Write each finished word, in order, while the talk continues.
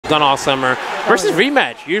gone all summer, versus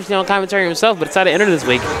Rematch, usually on commentary himself, but decided to enter this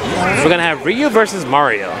week. We're going to have Ryu versus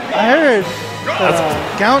Mario. I heard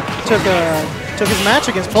Gaunt took his match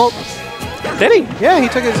against Pulp. Did he? Yeah, he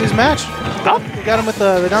took his match. Oh. He got him with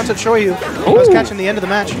the down tilt Shoyu. He was catching the end of the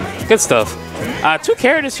match. Good stuff. Two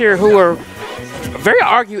characters here who are very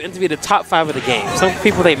argued to be the top 5 of the game. Some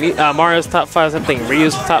people think Mario's top 5, some think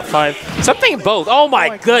Ryu's top 5, some think both. Oh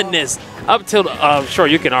my goodness! Up till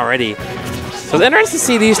Shoryuken already. So it's interesting to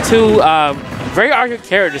see these two very argued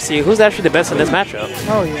characters, see who's actually the best in this matchup.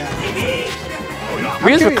 Oh yeah.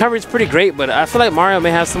 Ryu's recovery is pretty great, but I feel like Mario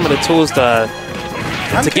may have some of the tools to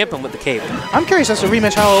gimp him with the cape. I'm curious as to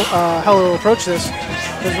Rematch how he'll approach this.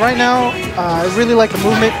 Because right now, I really like the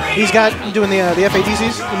movement he's got doing the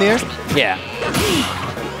FADCs in the air. Yeah.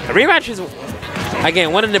 The Rematch is,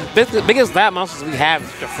 again, one of the biggest lab monsters we have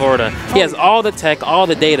in Florida. He has all the tech, all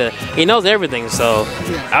the data. He knows everything, so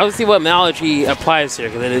I would see what knowledge he applies here.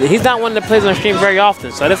 Because he's not one that plays on stream very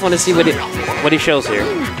often, so I just want to see what he shows here.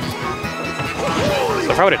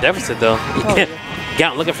 So probably a deficit, though.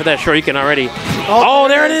 Gaunt looking for that Shoryuken already. Oh,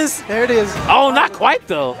 there it is. There it is. Oh, not quite,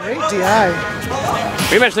 though. Great DI.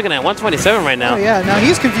 Rematch looking at 127 right now. Oh, yeah. Now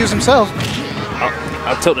he's confused himself.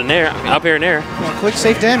 Up tilt in there. Up here and there. Yeah, quick,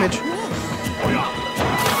 safe damage.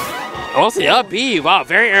 Also, up B. Wow,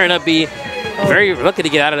 very errant up B. Very lucky to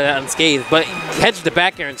get out of that unscathed, but catches the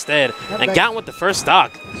back air instead. And Gaunt with the first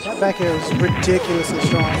stock. That back air is ridiculously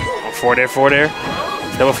strong. Forward air, forward air.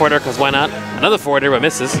 Double forward air, because why not? Another forward air, but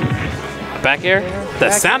misses. Back air. The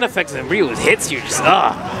sound effects in Ryu hits you just,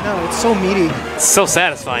 No, it's so meaty. It's so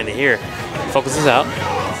satisfying to hear. Focuses out.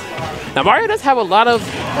 Now Mario does have a lot of,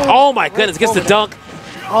 oh my goodness, gets the dunk.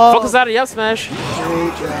 Focus out of the up smash.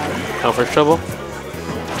 Great job. No first trouble.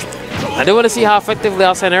 I do want to see how effectively, I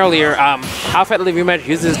was saying earlier, how effectively Rematch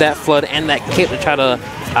uses that flood and that cape to try to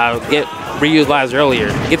get Ryu's lives earlier.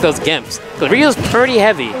 Get those gimps. Because Ryu's pretty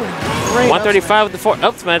heavy. 135 with the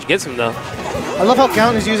up smash gets him though. I love how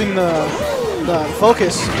Gaunt is using the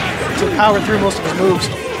focus to power through most of his moves.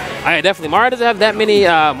 All right, definitely. Mario doesn't have that many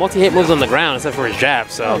multi-hit moves on the ground except for his jab,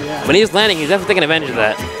 so when he's landing, he's definitely taking advantage of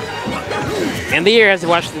that. And the air has to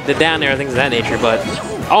watch the down air, things of that nature, but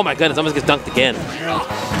oh my goodness, almost gets dunked again.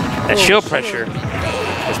 That shield pressure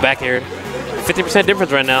is back air. 50%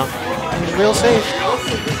 difference right now. He's real safe.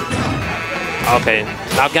 Okay,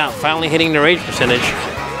 now Gaunt finally hitting the rage percentage.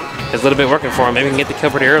 It's a little bit working for him. Maybe we can get the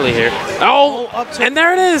kill pretty early here. Oh, and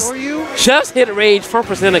there it is. Just hit rage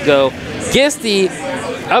 4% ago. Gets the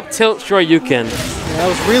up tilt Shoryuken. That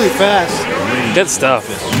was really fast. Good stuff.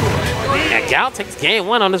 And Gaunt takes game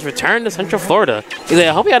 1 on his return to Central Florida. He's like,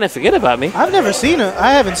 I hope y'all didn't forget about me. I've never seen him.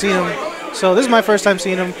 I haven't seen him. So this is my first time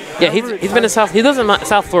seeing him. Yeah, he's been in South. He lives in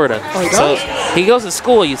South Florida. Oh, he does? So he goes to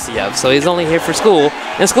school at UCF. So he's only here for school.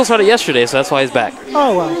 And school started yesterday, so that's why he's back.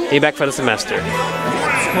 Oh wow. He's back for the semester.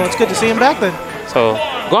 Well, it's good to see him back then. So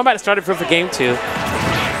going back to starting for game 2.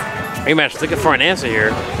 Rematch looking for an answer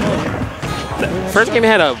here. The first game he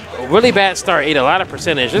had a really bad start, ate a lot of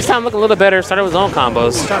percentage. This time looking a little better. Started with his own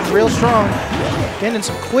combos. Starting real strong. Getting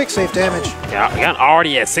some quick safe damage. Yeah, Gaunt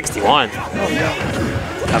already at 61. Oh yeah.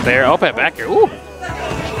 Up there, open back here. Ooh.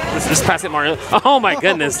 This pass hit Mario. Oh my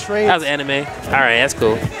goodness. That was anime. Alright, that's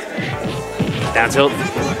cool. Down tilt.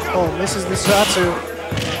 Oh, misses the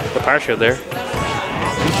Satsu. The power shield there.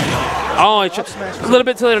 Oh, a little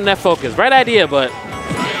bit too late on that focus. Right idea, but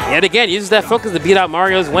yet again, uses that focus to beat out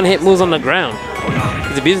Mario's one-hit moves on the ground.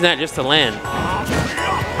 He's abusing that just to land.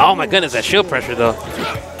 Oh my goodness, that shield pressure though.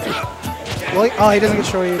 Well, he doesn't get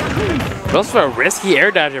Shoryuken. Goes for a risky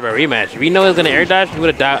air dodger by Rematch. If he knew he was going to air dodge, he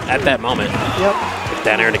would have died at that moment. Yep.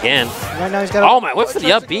 Down air again. Right now he's got. Oh my! What's for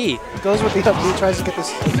the up B? Goes with the up B. Tries to get this,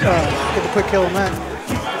 get the quick kill on that.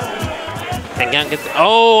 And Gaunt gets.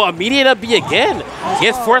 Oh, immediate up B again. He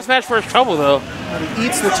gets force smash for his trouble though. And he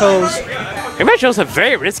eats the toes. Rematch shows some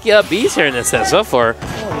very risky up Bs here in this set so far.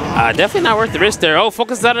 Definitely not worth the risk there. Oh,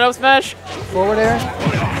 focus on an up smash. Forward air.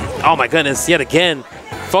 Oh my goodness! Yet again,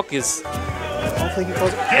 focus.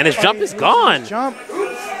 And his jump is gone. Jump.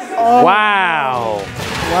 Oh. Wow.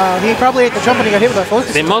 Wow, he probably ate the jump when he got hit with that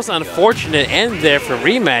focus. The most unfortunate end there for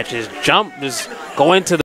Rematch is jump is going to the